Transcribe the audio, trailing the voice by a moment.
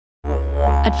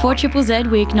At 4ZZZ,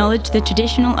 we acknowledge the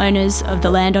traditional owners of the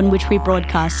land on which we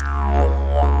broadcast.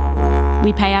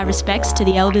 We pay our respects to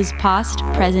the elders past,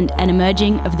 present and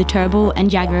emerging of the Turrbal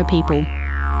and Jagera people.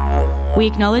 We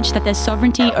acknowledge that their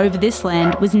sovereignty over this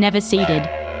land was never ceded.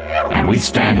 And we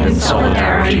stand in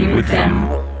solidarity with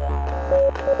them.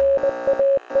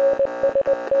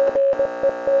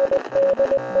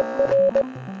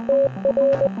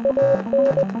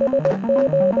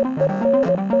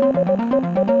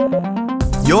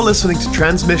 You're listening to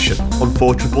Transmission on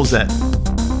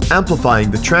 4ZZZ,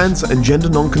 amplifying the trans and gender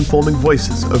non-conforming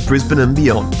voices of Brisbane and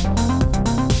beyond.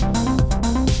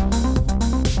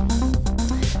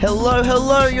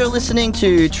 Hello, you're listening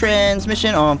to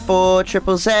Transmission on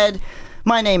 4ZZZ.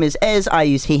 My name is Ez, I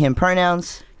use he, him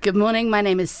pronouns. Good morning, my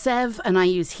name is Sev, and I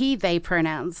use he, they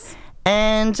pronouns.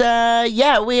 And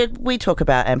we talk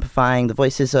about amplifying the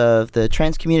voices of the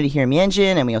trans community here in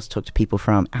Mianjin, and we also talk to people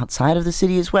from outside of the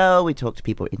city as well. We talk to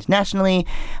people internationally.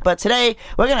 But today,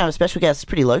 we're going to have a special guest. It's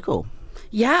pretty local.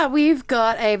 Yeah, we've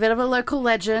got a bit of a local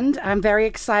legend. I'm very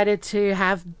excited to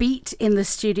have Beat in the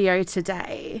studio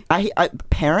today.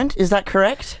 Parent, is that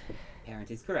correct? Parent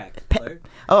is correct.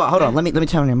 Hold on. Let me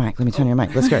turn on your mic.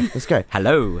 Let's go.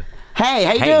 Hello. Hey,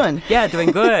 how you doing? Yeah,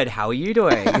 doing good. How are you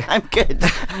doing? I'm good.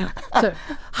 So,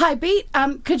 hi, Beat.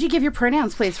 Could you give your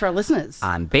pronouns, please, for our listeners?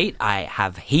 I'm Beat. I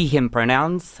have he, him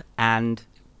pronouns, and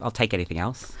I'll take anything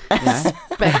else. You know?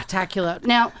 Spectacular.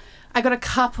 Now, I got a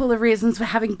couple of reasons for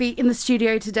having Beat in the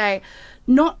studio today.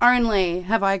 Not only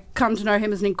have I come to know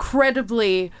him as an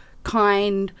incredibly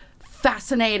kind,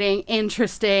 fascinating,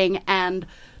 interesting, and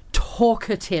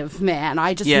talkative man.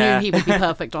 I just knew he would be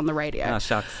perfect on the radio. Oh,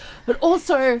 shucks. But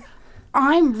also,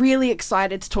 I'm really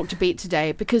excited to talk to Beat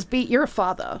today because, Beat, you're a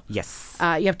father. Yes.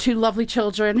 You have two lovely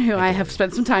children who I have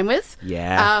spent some time with.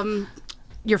 Yeah.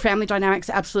 Your family dynamics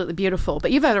are absolutely beautiful,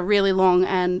 but you've had a really long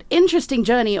and interesting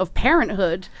journey of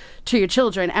parenthood to your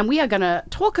children, and we are going to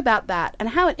talk about that and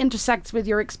how it intersects with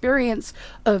your experience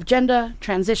of gender,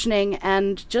 transitioning,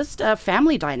 and just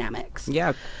family dynamics.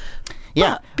 Yeah.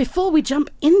 But before we jump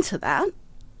into that...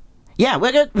 Yeah,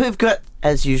 we've got,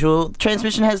 as usual,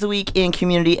 Transmission has the week in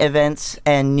community events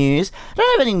and news. I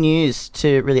don't have any news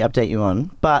to really update you on,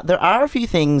 but there are a few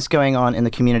things going on in the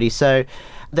community. So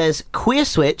there's Queer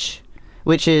Switch,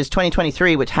 which is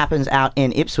 2023, which happens out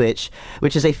in Ipswich,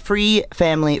 which is a free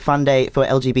family fun day for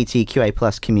LGBTQA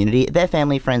plus community, their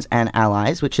family, friends and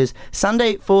allies, which is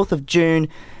Sunday, 4th of June,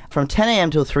 from 10 a.m.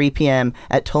 till 3 p.m.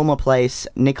 at Tullamore Place,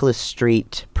 Nicholas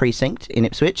Street Precinct in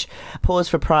Ipswich. Pause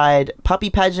for Pride puppy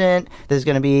pageant. There's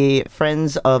going to be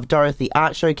Friends of Dorothy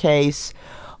art showcase,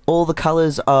 all the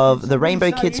colours of the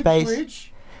Rainbow Kid Space.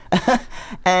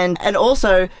 and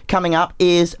also coming up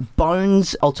is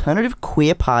Bones Alternative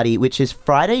Queer Party, which is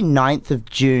Friday 9th of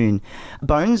June.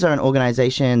 Bones are an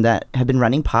organisation that have been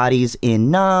running parties in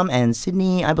Naarm and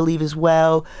Sydney, I believe, as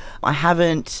well. I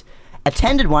haven't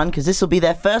attended one because this will be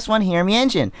their first one here in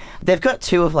Mianjin. They've got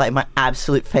two of my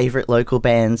absolute favourite local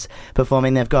bands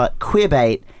performing. They've got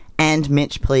Queerbait and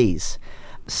Mitch Please.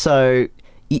 So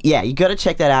yeah, you got to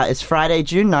check that out. It's Friday,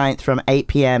 June 9th from 8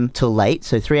 p.m. till late,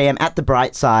 so 3 a.m. at the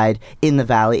Bright Side in the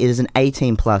Valley. It is an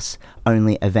 18 plus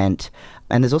only event.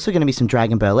 And there's also going to be some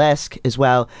Dragon Burlesque as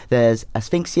well. There's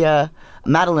Asphyxia,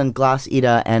 Madeline Glass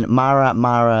Eater, and Mara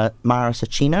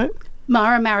Sacchino.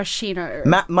 Mara Maraschino.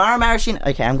 Mara Maraschino.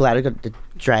 Okay, I'm glad I got the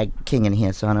drag king in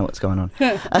here, so I know what's going on.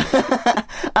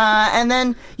 And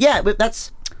then,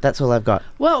 that's all I've got.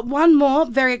 Well, one more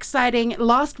very exciting.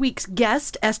 Last week's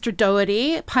guest, Esther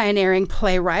Doherty, pioneering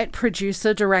playwright,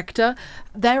 producer, director.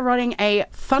 They're running a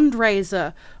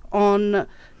fundraiser on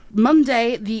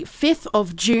Monday, the 5th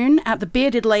of June at the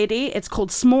Bearded Lady. It's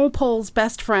called Small Paul's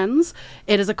Best Friends.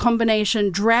 It is a combination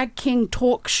drag king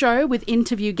talk show with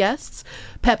interview guests,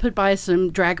 peppered by some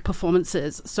drag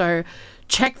performances. So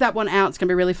check that one out. It's going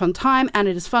to be a really fun time, and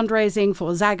it is fundraising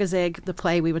for Zagazig, the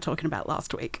play we were talking about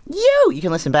last week. You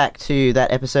can listen back to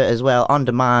that episode as well on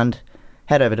demand.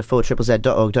 Head over to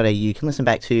 4ZZZ.org.au. You can listen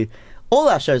back to all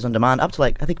our shows on demand, up to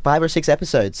I think 5 or 6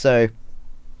 episodes. So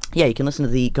yeah, you can listen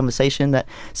to the conversation that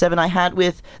Sev and I had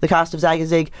with the cast of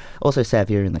Zagazig. Also, Sev,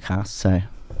 you're in the cast, so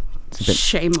it's a bit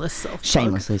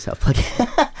shamelessly self-plug.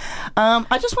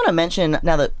 I just want to mention,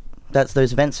 now that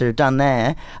those events are done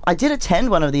there, I did attend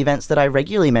one of the events that I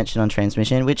regularly mention on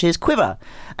Transmission, which is Quiver.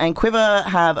 And Quiver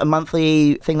have a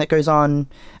monthly thing that goes on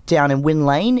down in Wynn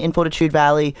Lane in Fortitude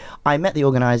Valley. I met the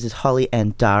organisers, Holly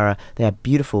and Dara. They are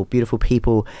beautiful, beautiful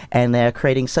people, and they're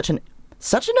creating such an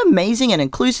amazing and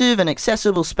inclusive and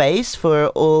accessible space for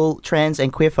all trans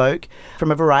and queer folk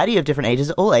from a variety of different ages,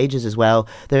 all ages as well.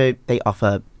 They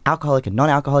offer alcoholic and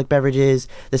non-alcoholic beverages.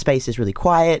 The space is really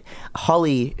quiet.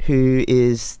 Holly, who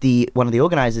is one of the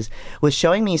organizers, was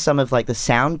showing me some of like the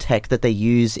sound tech that they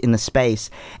use in the space,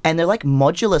 and they're like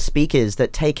modular speakers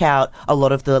that take out a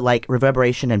lot of the like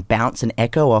reverberation and bounce and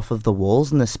echo off of the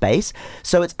walls in the space.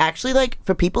 So it's actually like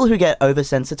for people who get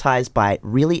oversensitized by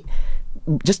really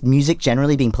just music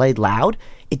generally being played loud,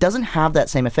 it doesn't have that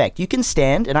same effect. You can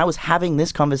stand, and I was having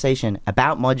this conversation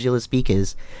about modular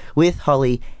speakers with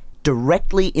Holly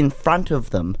directly in front of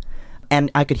them,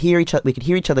 and we could hear each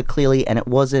other clearly, and it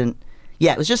was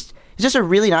just a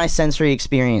really nice sensory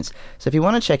experience. So if you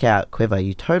want to check out Quiver,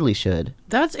 you totally should.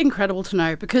 That's incredible to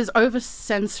know, because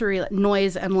oversensory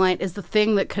noise and light is the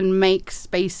thing that can make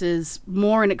spaces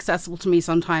more inaccessible to me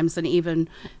sometimes than even,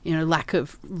 lack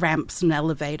of ramps and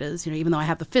elevators. Even though I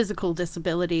have the physical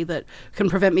disability that can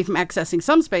prevent me from accessing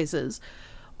some spaces,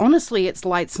 honestly, it's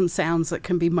lights and sounds that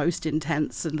can be most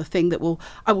intense, and the thing that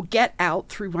I will get out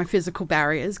through my physical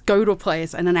barriers, go to a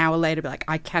place, and an hour later be like,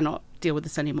 I cannot deal with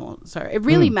this anymore. So it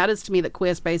really matters to me that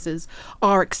queer spaces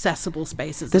are accessible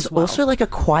spaces. There's as well. also like a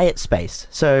quiet space.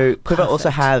 So Quiver also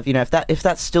have, if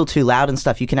that's still too loud and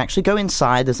stuff, you can actually go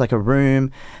inside. There's like a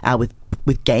room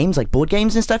with games, like board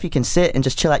games and stuff. You can sit and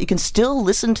just chill out. You can still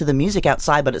listen to the music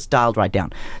outside, but it's dialed right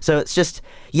down. So it's just,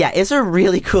 it's a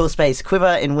really cool space.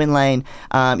 Quiver in Wynn Lane.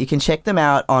 You can check them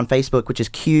out on Facebook, which is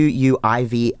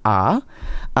QUIVR.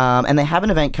 And they have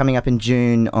an event coming up in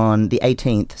June on the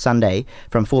 18th, Sunday,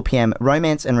 from 4 p.m,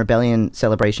 Romance and Rebellion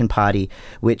Celebration Party,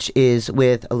 which is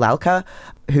with Lalka,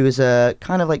 who is a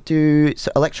kind of like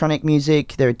electronic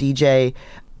music. They're a DJ,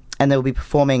 and they'll be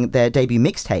performing their debut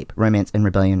mixtape, Romance and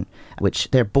Rebellion,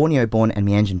 which they're Borneo-born and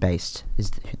Mianjin-based,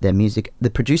 is their music. The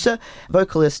producer,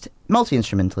 vocalist,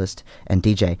 multi-instrumentalist, and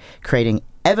DJ, creating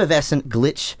effervescent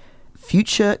glitch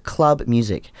future club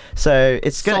music. So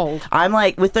it's good. Sold. I'm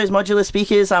like, with those modular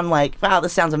speakers, I'm like, wow,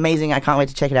 this sounds amazing. I can't wait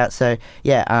to check it out. So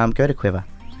go to Quiver.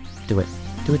 Do it.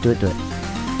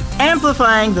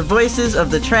 Amplifying the voices of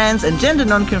the trans and gender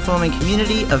non-conforming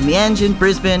community of Mianjin,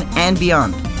 Brisbane and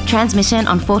beyond. Transmission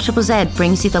on 4ZZZ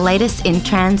brings you the latest in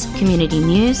trans community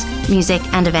news, music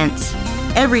and events.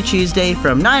 Every Tuesday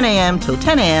from 9am till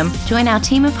 10am. Join our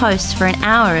team of hosts for an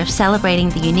hour of celebrating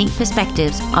the unique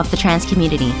perspectives of the trans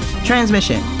community.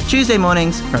 Transmission, Tuesday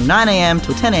mornings from 9am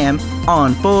till 10am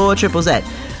on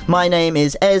 4ZZZ. My name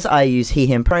is Ez, I use he,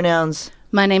 him pronouns.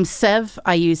 My name's Sev,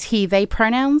 I use he, they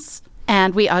pronouns.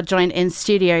 And we are joined in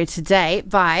studio today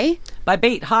by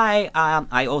Beat. Hi,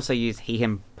 I also use he,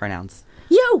 him pronouns.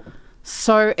 Yo!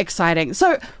 So exciting.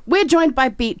 So we're joined by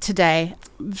Beat today.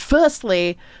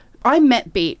 Firstly, I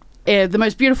met Beat the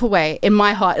most beautiful way in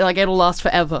my heart. Like, it'll last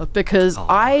forever, because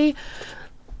at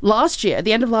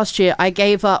the end of last year, I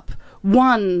gave up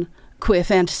one queer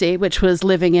fantasy, which was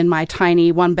living in my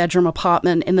tiny one-bedroom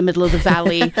apartment in the middle of the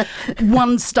valley,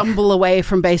 one stumble away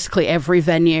from basically every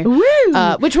venue,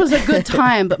 which was a good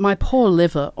time, but my poor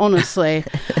liver, honestly.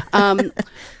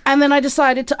 And then I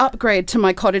decided to upgrade to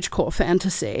my cottagecore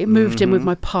fantasy, moved in with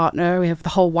my partner. We have the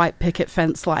whole white picket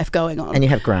fence life going on. And you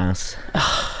have grass.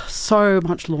 So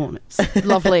much lawn. It's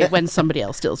lovely when somebody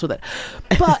else deals with it.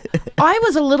 But I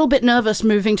was a little bit nervous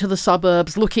moving to the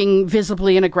suburbs, looking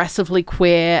visibly and aggressively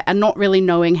queer and not really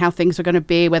knowing how things were going to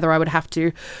be, whether I would have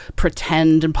to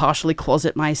pretend and partially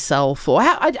closet myself, or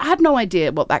I had no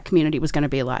idea what that community was going to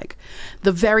be like.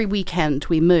 The very weekend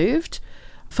we moved,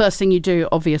 first thing you do,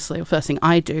 obviously, or first thing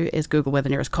I do, is Google where the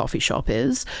nearest coffee shop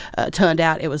is. Turned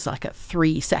out it was like a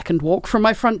 3-second walk from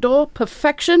my front door.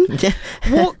 Perfection. Yeah.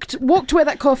 Walked to where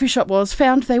that coffee shop was,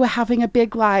 found they were having a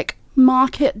big, like,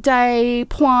 market day,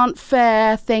 plant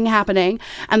fair thing happening.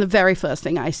 And the very first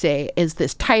thing I see is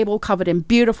this table covered in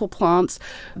beautiful plants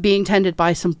being tended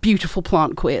by some beautiful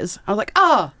plant queers. I was like,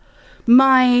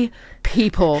 my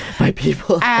people.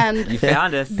 And you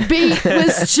found us. Beat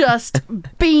was just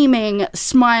beaming,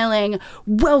 smiling,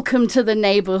 welcome to the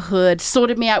neighbourhood,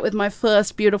 sorted me out with my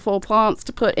first beautiful plants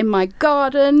to put in my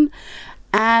garden,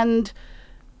 and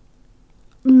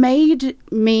made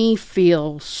me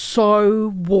feel so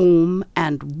warm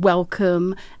and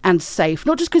welcome and safe.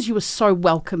 Not just because you were so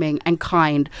welcoming and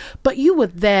kind, but you were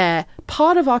there,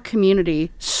 part of our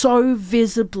community, so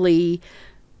visibly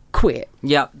queer.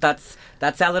 Yeah, that's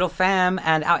our little fam,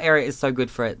 and our area is so good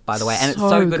for it, by the way. And it's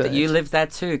so good that you live there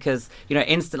too, because,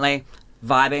 instantly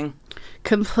vibing.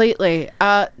 Completely.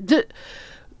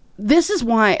 This is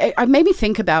why it made me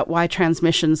think about why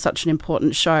Transmission's such an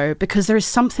important show, because there is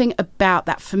something about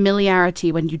that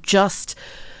familiarity when you just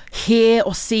hear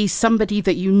or see somebody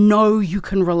that you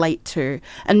can relate to,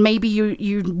 and maybe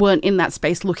you weren't in that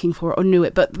space looking for it or knew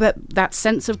it, but that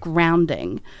sense of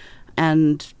grounding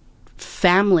and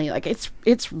family. Like,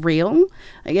 it's real.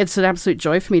 Like, it's an absolute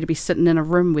joy for me to be sitting in a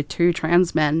room with two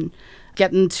trans men,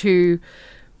 getting to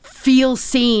feel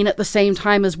seen at the same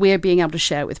time as we're being able to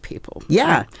share with people.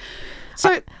 Yeah.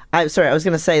 So, I'm sorry, I was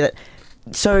going to say that.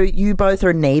 So you both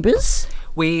are neighbours?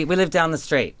 We live down the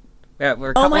street. We're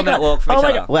a Oh couple my of minute God. walk from Oh each my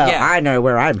other. God. Well, Yeah. I know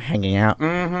where I'm hanging out.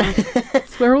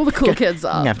 it's where all the cool kids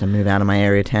I are. have to move out of my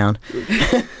area town.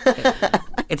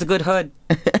 It's a good hood.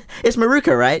 It's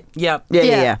Maruka, right? Yep.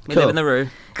 Yeah. We Cool. live in the Roo.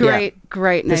 Great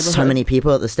neighborhood. There's so many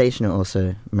people at the station are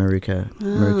also Maruka.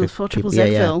 Maruka 4 people.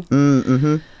 Zeville.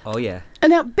 Mm-hmm. Oh, yeah.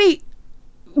 And now, B,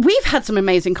 we've had some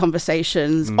amazing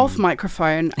conversations off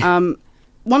microphone.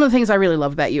 One of the things I really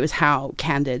love about you is how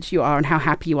candid you are and how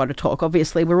happy you are to talk.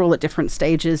 Obviously, we're all at different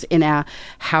stages in our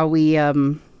how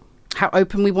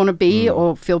open we want to be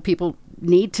or feel people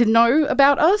need to know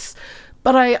about us.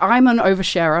 But I'm an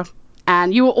oversharer,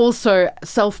 and you are also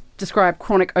self-described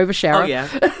chronic oversharer. Oh,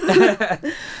 yeah.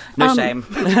 No shame.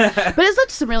 But it's led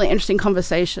to some really interesting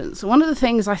conversations. One of the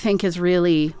things I think is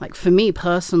really, like, for me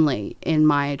personally in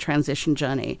my transition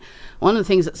journey, one of the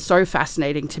things that's so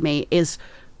fascinating to me is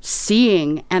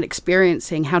seeing and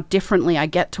experiencing how differently I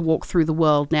get to walk through the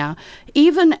world now,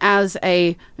 even as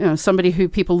somebody who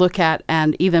people look at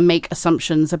and either make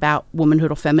assumptions about womanhood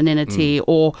or femininity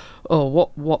or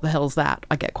what the hell's that?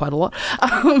 I get quite a lot.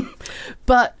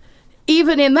 But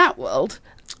even in that world,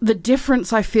 the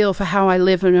difference I feel for how I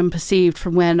live and am perceived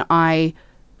from when I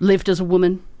lived as a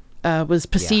woman, was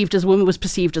perceived as a woman, was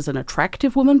perceived as an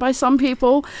attractive woman by some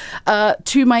people,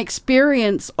 to my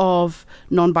experience of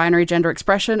non-binary gender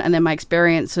expression and then my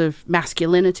experience of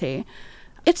masculinity.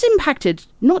 It's impacted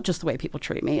not just the way people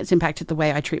treat me, it's impacted the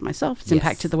way I treat myself, it's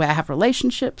impacted the way I have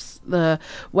relationships, the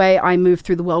way I move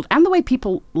through the world, and the way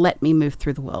people let me move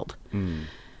through the world.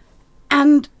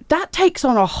 And that takes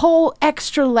on a whole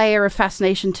extra layer of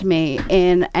fascination to me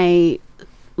in a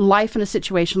life in a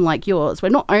situation like yours, where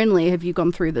not only have you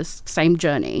gone through this same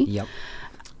journey. Yep.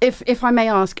 If I may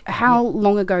ask, how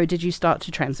long ago did you start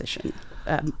to transition?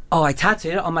 I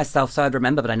tattooed it on myself so I'd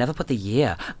remember, but I never put the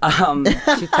year.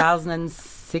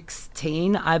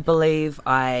 2016, I believe,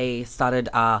 I started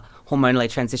hormonally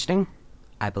transitioning.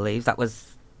 I believe that was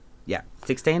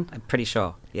 16. I'm pretty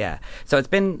sure. Yeah. So it's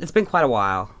been quite a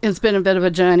while. It's been a bit of a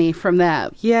journey from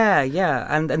that. Yeah.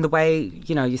 And the way,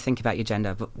 you think about your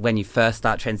gender when you first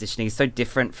start transitioning is so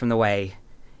different from the way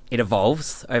it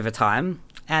evolves over time.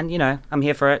 And, I'm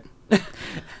here for it.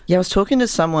 Yeah, I was talking to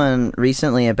someone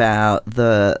recently about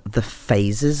the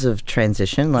phases of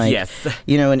transition. Like, yes.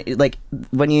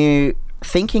 When you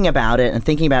thinking about it and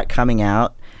thinking about coming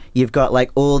out, you've got like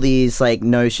all these like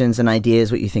notions and ideas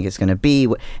what you think it's going to be,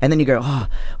 and then you go,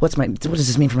 what does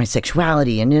this mean for my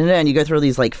sexuality? And you go through all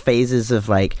these like phases of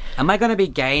like, am I going to be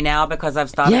gay now because I've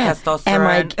started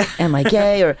testosterone? Am I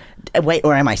gay or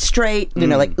am I straight?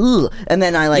 Ooh, and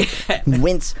then I like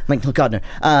wince. I'm like, oh God, no,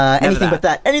 anything but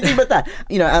that.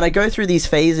 And I go through these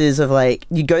phases of like,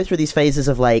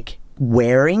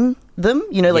 wearing them,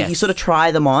 you sort of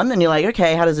try them on and you're like,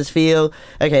 okay, how does this feel?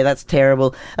 Okay, that's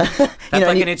terrible. That's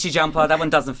like an itchy jumper. That one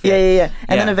doesn't fit. Yeah.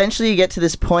 And then eventually you get to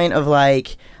this point of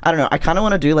like, I don't know, I kind of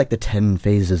want to do like the 10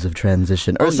 phases of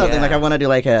transition or something. Yeah. Like I want to do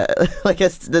like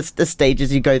the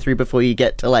stages you go through before you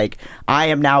get to like, I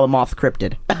am now a moth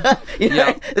cryptid.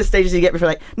 The stages you get before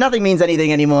like, nothing means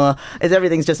anything anymore.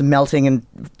 Everything's just melting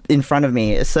in front of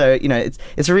me. So,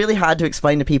 it's really hard to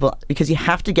explain to people because you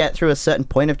have to get through a certain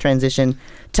point of transition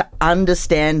to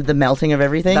understand the melting of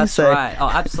everything. That's right. Oh,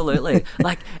 absolutely.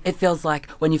 Like, it feels like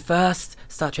when you first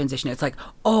start transitioning, it's like,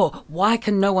 why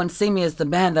can no one see me as the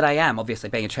man that I am? Obviously,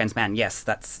 being a trans man, yes,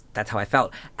 that's how I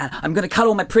felt. And I'm going to cut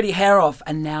all my pretty hair off.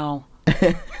 And now,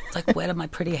 it's like, where did my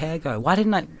pretty hair go? Why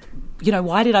did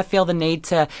I feel the need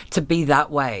to be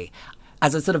that way?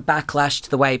 As a sort of backlash to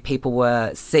the way people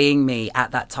were seeing me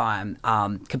at that time,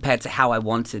 compared to how I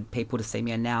wanted people to see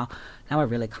me. And now I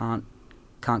really can't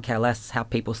care less how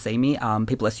people see me.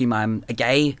 People assume I'm a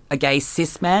gay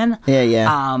cis man.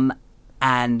 Yeah.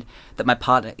 And that my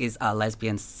partner is a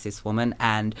lesbian cis woman.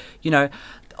 And,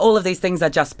 all of these things are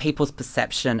just people's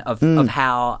perception of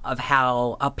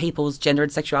how people's gender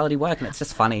and sexuality work, and it's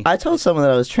just funny. I told someone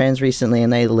that I was trans recently,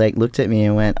 and they like looked at me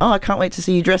and went, "Oh, I can't wait to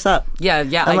see you dress up." Yeah.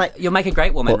 I'm like, you'll make a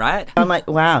great woman, right? I'm like,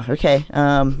 wow, okay.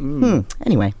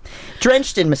 Anyway,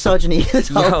 drenched in misogyny, this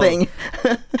whole thing.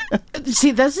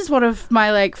 See, this is one of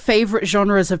my like favorite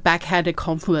genres of backhanded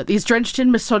compliment. These drenched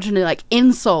in misogyny, like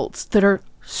insults that are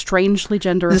strangely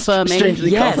gender affirming.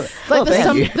 Yes. Like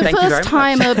the first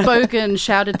time a bogan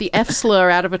shouted the F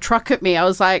slur out of a truck at me, I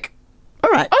was like,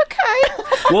 All right. Okay.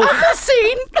 Well, I've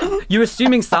seen. you're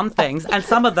assuming some things, and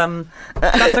some of them,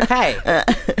 that's okay.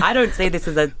 I don't see this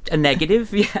as a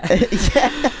negative.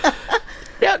 Yeah.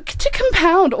 Now, to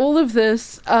compound all of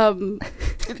this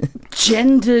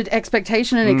gendered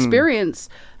expectation and experience,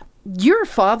 you're a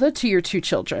father to your 2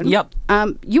 children. Yep.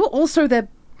 You were also their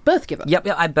birth giver. Yep,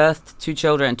 I birthed 2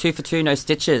 children, 2 for 2, no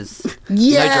stitches,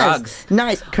 Yes. no drugs.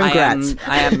 Nice. Congrats.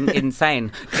 I am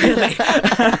insane. Clearly.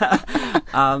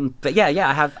 But yeah,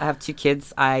 I have 2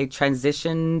 kids. I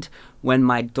transitioned when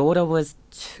my daughter was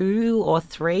 2 or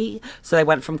 3, so they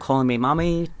went from calling me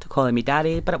mummy to calling me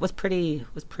daddy. But it was pretty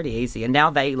easy. And now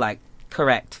they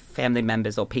correct family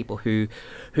members or people who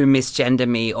misgender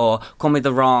me or call me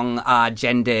the wrong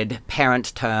gendered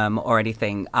parent term or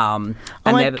anything. And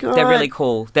they're really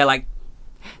cool. They're like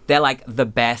the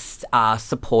best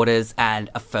supporters and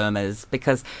affirmers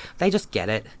because they just get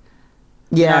it.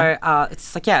 Yeah. You know,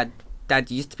 it's like, yeah,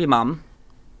 dad used to be mum.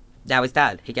 Now he's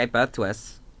dad. He gave birth to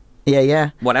us.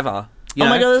 Yeah. Whatever. You Oh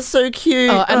know? my God, that's so cute.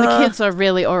 Oh, and the kids are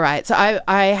really all right. So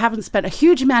I haven't spent a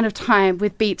huge amount of time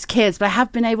with Beat's kids, but I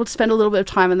have been able to spend a little bit of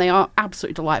time, and they are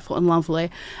absolutely delightful and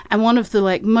lovely. And one of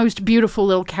the most beautiful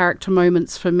little character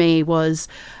moments for me was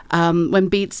when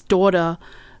Beat's daughter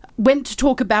went to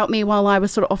talk about me while I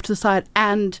was sort of off to the side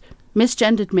and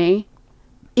misgendered me,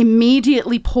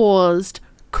 immediately paused,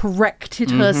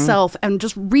 corrected herself and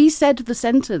just resaid the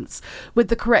sentence with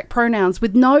the correct pronouns,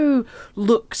 with no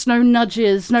looks, no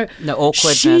nudges, no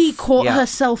awkwardness. She caught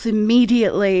herself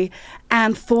immediately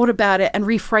and thought about it and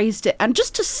rephrased it. And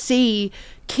just to see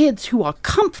kids who are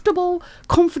comfortable,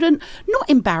 confident, not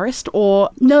embarrassed or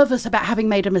nervous about having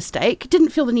made a mistake,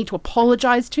 didn't feel the need to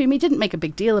apologize to me, didn't make a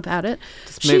big deal about it.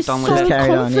 Just moved on with it. She's so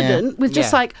Carried on, confident with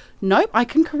just nope, I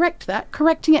can correct that,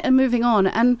 correcting it and moving on.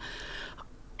 And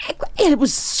it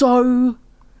was so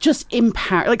just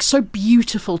empowering, so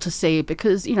beautiful to see,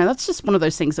 because, that's just one of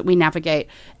those things that we navigate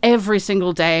every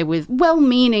single day with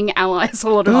well-meaning allies a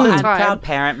lot of the And time. proud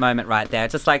parent moment right there.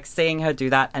 Just seeing her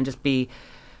do that and just be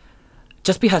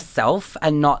herself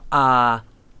and not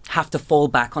have to fall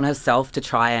back on herself to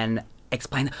try and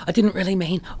explain, I didn't really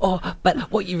mean, but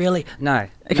what you really... No.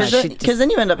 Because then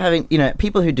you end up having,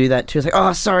 people who do that too. It's like,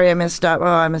 oh, sorry, I messed up. Oh,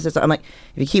 I messed this up. I'm like,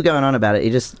 if you keep going on about it,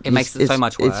 it makes it so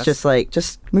much worse. It's just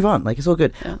just move on. It's all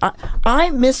good. Yeah. I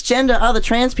misgender other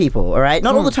trans people, all right?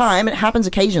 Not all the time. It happens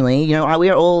occasionally. We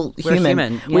are all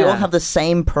human. We all have the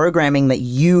same programming that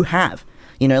you have.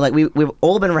 We've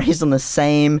all been raised on the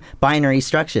same binary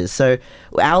structures. So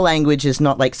our language is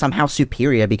not somehow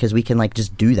superior because we can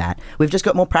just do that. We've just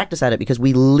got more practice at it because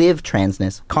we live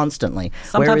transness constantly.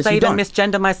 Sometimes I even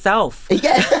misgender myself.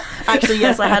 Yeah. Actually,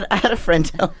 yes, I had a friend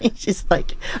tell me, she's I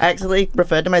actually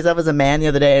referred to myself as a man the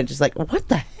other day and just what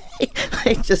the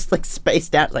heck? Just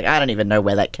spaced out. I don't even know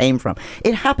where that came from.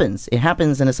 It happens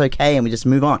and it's okay, and we just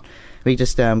move on. We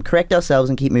just correct ourselves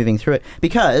and keep moving through it,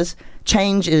 because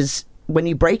change is... When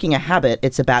you're breaking a habit,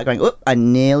 it's about going, I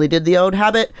nearly did the old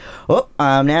habit.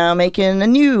 I'm now making a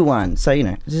new one. So,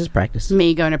 this is practice.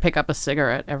 Me going to pick up a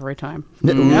cigarette every time.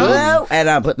 No.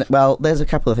 And there's a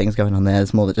couple of things going on there.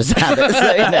 It's more than just habits.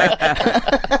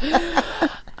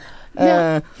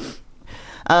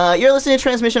 You're listening to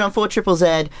Transmission on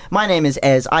 4ZZZ. My name is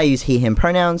Ez. I use he, him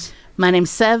pronouns. My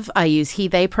name's Sev. I use he,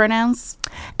 they pronouns.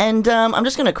 And I'm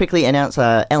just going to quickly announce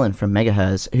Ellen from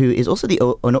Megahers, who is also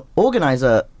an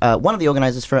organizer, one of the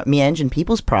organizers for Meanjin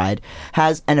People's Pride,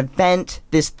 has an event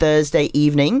this Thursday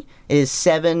evening. It is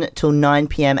 7 till 9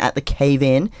 p.m. at the Cave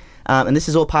Inn. And this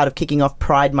is all part of kicking off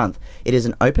Pride Month. It is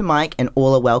an open mic and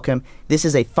all are welcome. This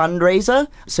is a fundraiser,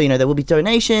 so there will be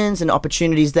donations and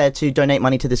opportunities there to donate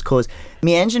money to this cause.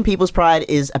 Meanjin People's Pride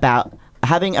is about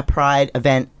having a Pride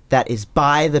event that is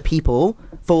by the people,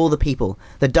 for the people,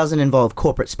 that doesn't involve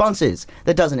corporate sponsors,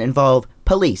 that doesn't involve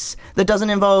police, that doesn't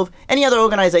involve any other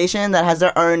organization that has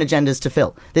their own agendas to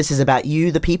fill. This is about you,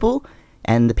 the people,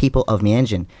 and the people of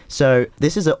Meanjin. So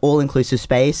this is an all-inclusive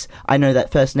space. I know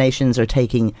that First Nations are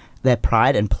taking their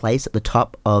pride and place at the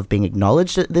top of being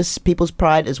acknowledged at this People's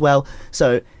Pride as well.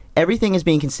 So everything is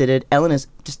being considered. Ellen is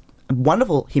just a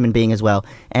wonderful human being as well.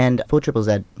 And for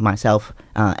ZZZ, myself,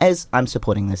 as I'm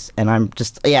supporting this. And I'm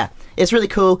just, it's really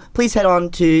cool. Please head on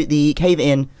to the Cave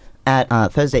Inn at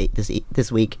Thursday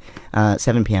this week,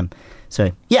 7 p.m.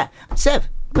 So, Sev,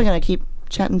 we're going to keep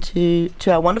chatting to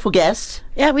our wonderful guest.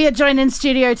 Yeah, we are joined in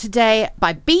studio today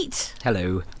by Beat.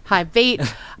 Hello. Hi, Beat.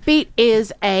 Beat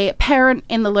is a parent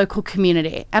in the local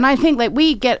community. And I think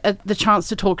we get the chance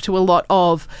to talk to a lot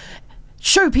of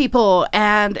show people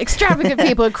and extravagant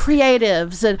people,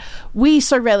 creatives, and we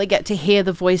so rarely get to hear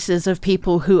the voices of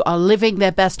people who are living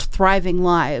their best thriving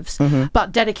lives,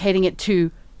 but dedicating it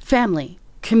to family,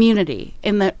 community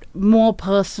in that more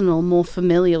personal, more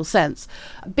familial sense.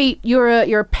 Beat,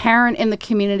 you're a parent in the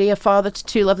community, a father to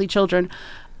 2 lovely children.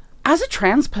 As a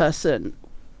trans person,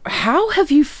 how have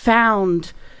you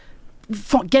found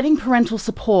getting parental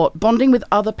support, bonding with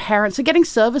other parents, and getting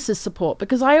services support?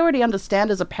 Because I already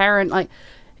understand as a parent, like,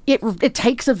 it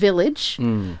takes a village.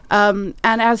 And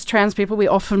as trans people, we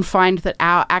often find that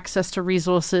our access to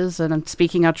resources and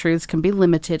speaking our truths can be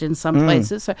limited in some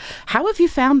places. So how have you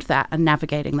found that and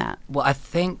navigating that? Well, I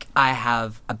think I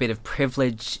have a bit of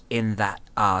privilege in that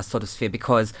sort of sphere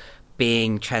because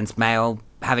being trans male,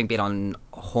 having been on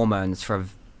hormones for a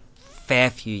fair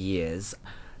few years,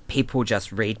 people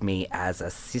just read me as a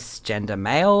cisgender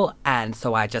male, and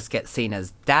so I just get seen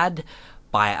as dad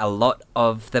by a lot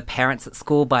of the parents at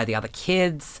school, by the other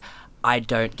kids. I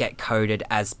don't get coded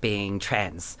as being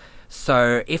trans.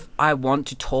 So if I want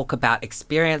to talk about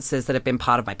experiences that have been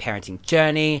part of my parenting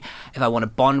journey, if I want to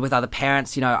bond with other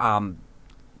parents,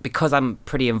 because I'm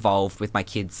pretty involved with my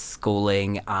kids'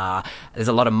 schooling, there's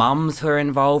a lot of mums who are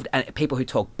involved and people who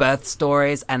talk birth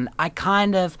stories, and I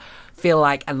kind of feel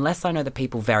like unless I know the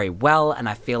people very well and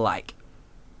I feel like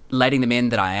letting them in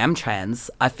that I am trans,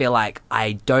 I feel like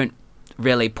I don't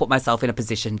really put myself in a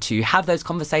position to have those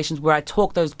conversations where I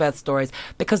talk those birth stories,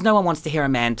 because no one wants to hear a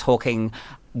man talking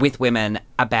with women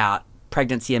about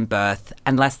pregnancy and birth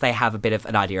unless they have a bit of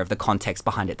an idea of the context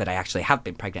behind it, that I actually have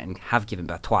been pregnant and have given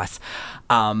birth twice.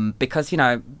 Because,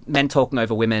 men talking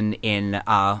over women in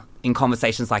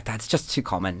conversations like that, it's just too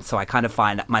common. So I kind of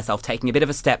find myself taking a bit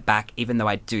of a step back, even though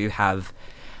I do have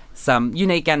some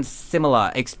unique and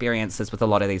similar experiences with a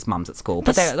lot of these mums at school.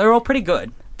 But they're all pretty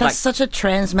good. That's such a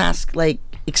trans mask,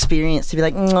 experience to be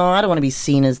like, no, I don't want to be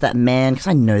seen as that man, because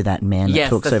I know that man that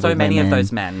talks over women. Yes, there's so many of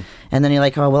those men. And then you're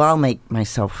like, oh, well, I'll make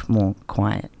myself more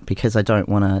quiet because I don't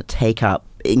want to take up,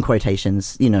 in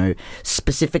quotations,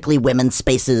 specifically women's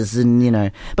spaces,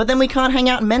 and but then we can't hang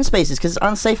out in men's spaces because it's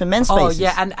unsafe in men's spaces. Oh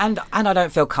yeah, and I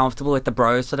don't feel comfortable with the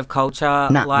bro sort of culture.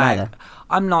 Neither.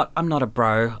 I'm not a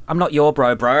bro. I'm not your bro.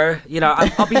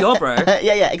 I'll be your bro.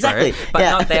 yeah, exactly. Bro, but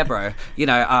not their bro.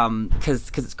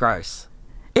 Because it's gross.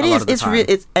 It is.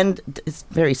 It's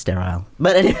very sterile.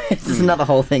 But anyway, there's another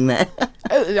whole thing there.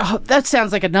 That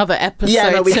sounds like another episode. Yeah,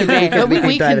 no, we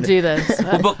can do this.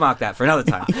 We'll bookmark that for another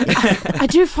time. I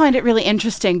do find it really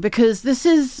interesting because this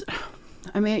is,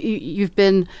 you've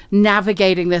been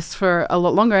navigating this for a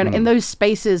lot longer, and in those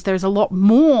spaces, there's a lot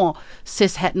more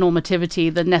cis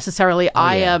heteronormativity than necessarily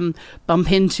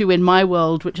bump into in my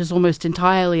world, which is almost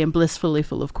entirely and blissfully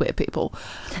full of queer people.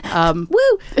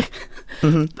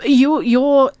 Woo!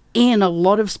 You're in a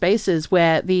lot of spaces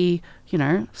where the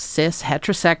cis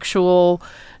heterosexual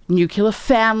nuclear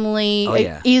family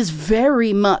is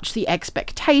very much the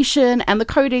expectation and the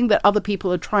coding that other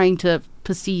people are trying to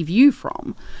perceive you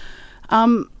from.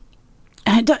 And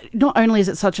not only is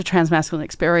it such a transmasculine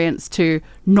experience to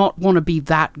not want to be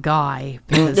that guy,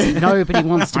 because nobody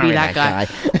wants to be that guy.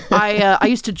 I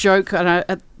used to joke,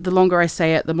 and the longer I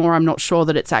say it, the more I'm not sure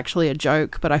that it's actually a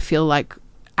joke, but I feel like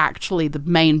actually the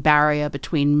main barrier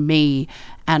between me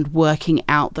and working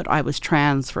out that I was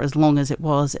trans for as long as it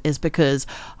was is because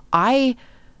I,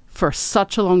 for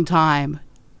such a long time,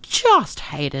 just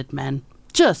hated men.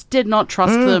 Just did not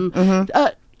trust them.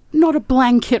 Not a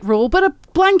blanket rule, but a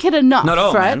blanket enough, not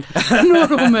all right? Men.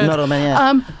 Not all men. Not all men,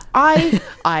 yeah.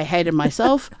 I hated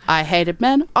myself. I hated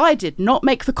men. I did not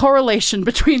make the correlation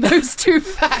between those two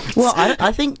facts. Well,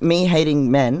 I think me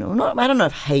hating men, I don't know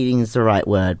if hating is the right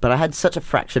word, but I had such a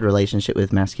fractured relationship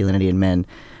with masculinity and men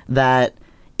that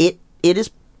it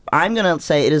is, I'm going to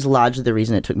say it is largely the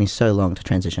reason it took me so long to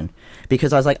transition.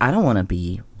 Because I was like, I don't want to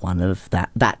be one of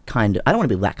that kind of, I don't want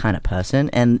to be that kind of person.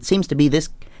 And it seems to be this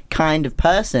kind of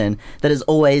person that is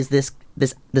always this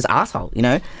asshole, and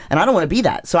I don't want to be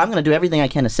that. So I'm going to do everything I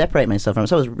can to separate myself from him.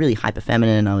 So I was really hyper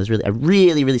feminine. I was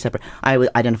really separate. I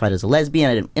identified as a lesbian.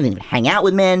 I didn't even hang out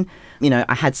with men.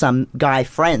 I had some guy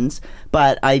friends,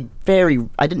 but I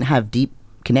didn't have deep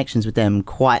connections with them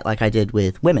quite like I did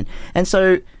with women. And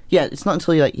so yeah, it's not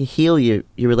until you heal your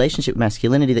relationship with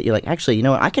masculinity that you're like, actually, you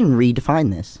know what, I can redefine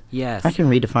this. Yes. I can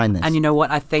redefine this. And you know what,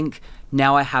 I think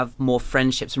now I have more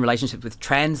friendships and relationships with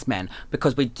trans men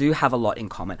because we do have a lot in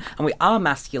common. And we are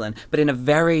masculine, but in a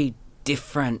very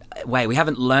different way. We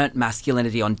haven't learnt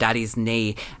masculinity on daddy's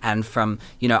knee and from,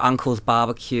 uncle's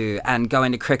barbecue and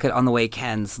going to cricket on the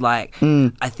weekends. I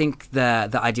think the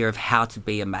idea of how to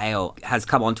be a male has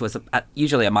come onto us at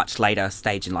usually a much later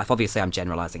stage in life. Obviously, I'm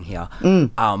generalising here.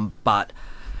 But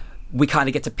we kind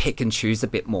of get to pick and choose a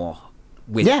bit more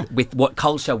with what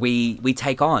culture we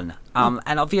take on.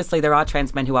 And obviously there are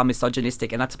trans men who are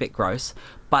misogynistic, and that's a bit gross.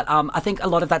 But I think a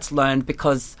lot of that's learned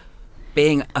because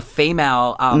being a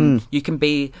female, you can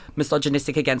be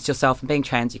misogynistic against yourself, and being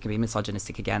trans, you can be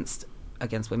misogynistic against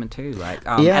women too. Like,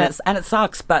 and it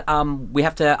sucks, but we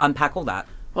have to unpack all that.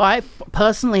 Well, I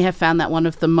personally have found that one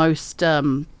of the most,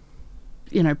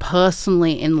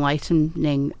 personally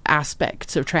enlightening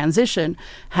aspects of transition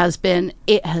has been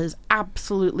it has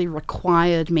absolutely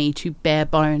required me to bare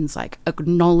bones, like,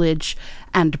 acknowledge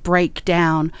and break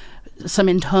down some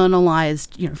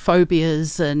internalized,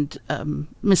 phobias and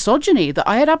misogyny that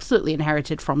I had absolutely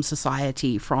inherited from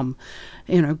society, from,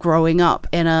 growing up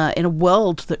in a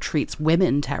world that treats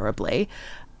women terribly.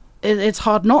 It's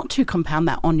hard not to compound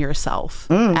that on yourself,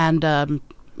 and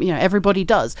everybody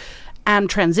does. And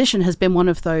transition has been one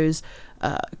of those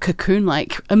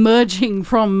cocoon-like emerging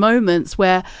from moments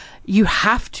where you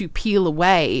have to peel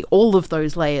away all of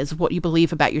those layers of what you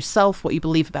believe about yourself, what you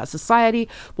believe about society,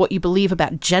 what you believe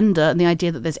about gender, and the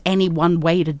idea that there's any one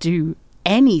way to do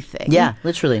anything. Yeah,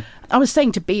 literally. I was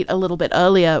saying to Beat a little bit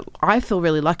earlier, I feel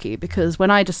really lucky because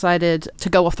when I decided to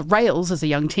go off the rails as a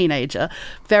young teenager,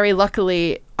 very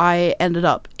luckily I ended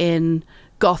up in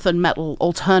goth and metal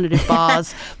alternative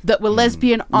bars that were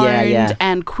lesbian owned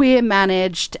and queer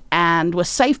managed and were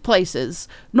safe places,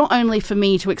 not only for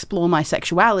me to explore my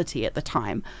sexuality at the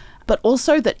time, but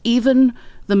also that even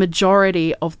the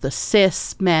majority of the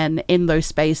cis men in those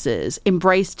spaces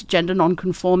embraced gender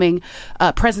non-conforming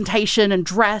presentation and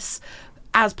dress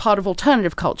as part of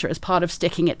alternative culture, as part of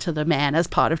sticking it to the man, as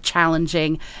part of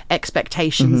challenging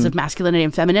expectations of masculinity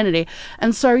and femininity.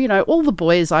 And so, all the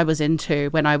boys I was into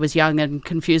when I was young and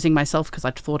confusing myself because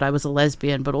I thought I was a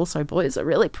lesbian, but also boys are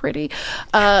really pretty.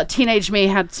 Teenage me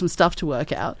had some stuff to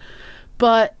work out.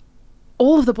 But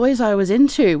all of the boys I was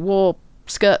into wore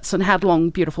skirts and had long,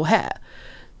 beautiful hair.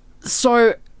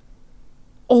 So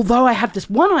although I had this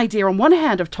one idea on one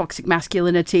hand of toxic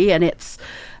masculinity and its,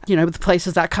 the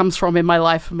places that comes from in my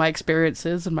life and my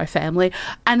experiences and my family,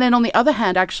 and then on the other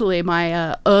hand, actually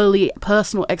my early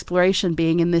personal exploration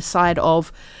being in this side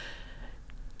of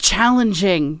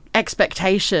challenging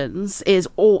expectations is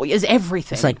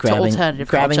everything. It's like to alternative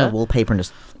grabbing culture. a wallpaper and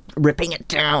just ripping it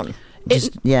down.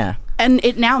 And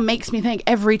it now makes me think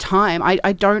every time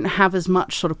I don't have as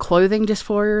much sort of clothing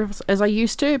dysphoria as I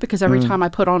used to, because every time I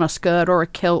put on a skirt or a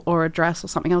kilt or a dress or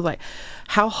something, I was like,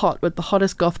 how hot would the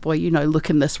hottest goth boy look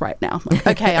in this right now? Like,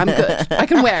 okay, I'm good. I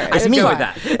can wear it. I can go with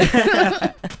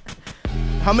that.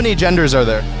 How many genders are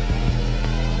there?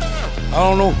 I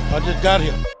don't know. I just got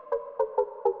here.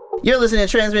 You're listening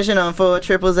to Transmission on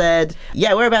 4ZZZ.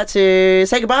 Yeah, we're about to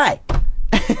say goodbye.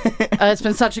 It's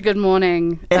been such a good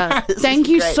morning. Thank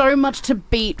you so much to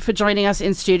Beat for joining us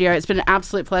in studio. It's been an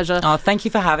absolute pleasure. Oh, thank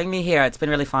you for having me here. It's been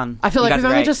really fun. I feel like we've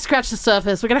only just scratched the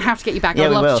surface. We're going to have to get you back.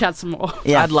 I'd love to chat some more.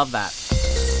 Yeah. I'd love that.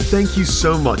 Thank you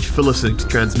so much for listening to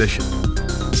Transmission.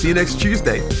 See you next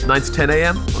Tuesday, 9 to 10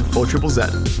 a.m. on 4ZZZ.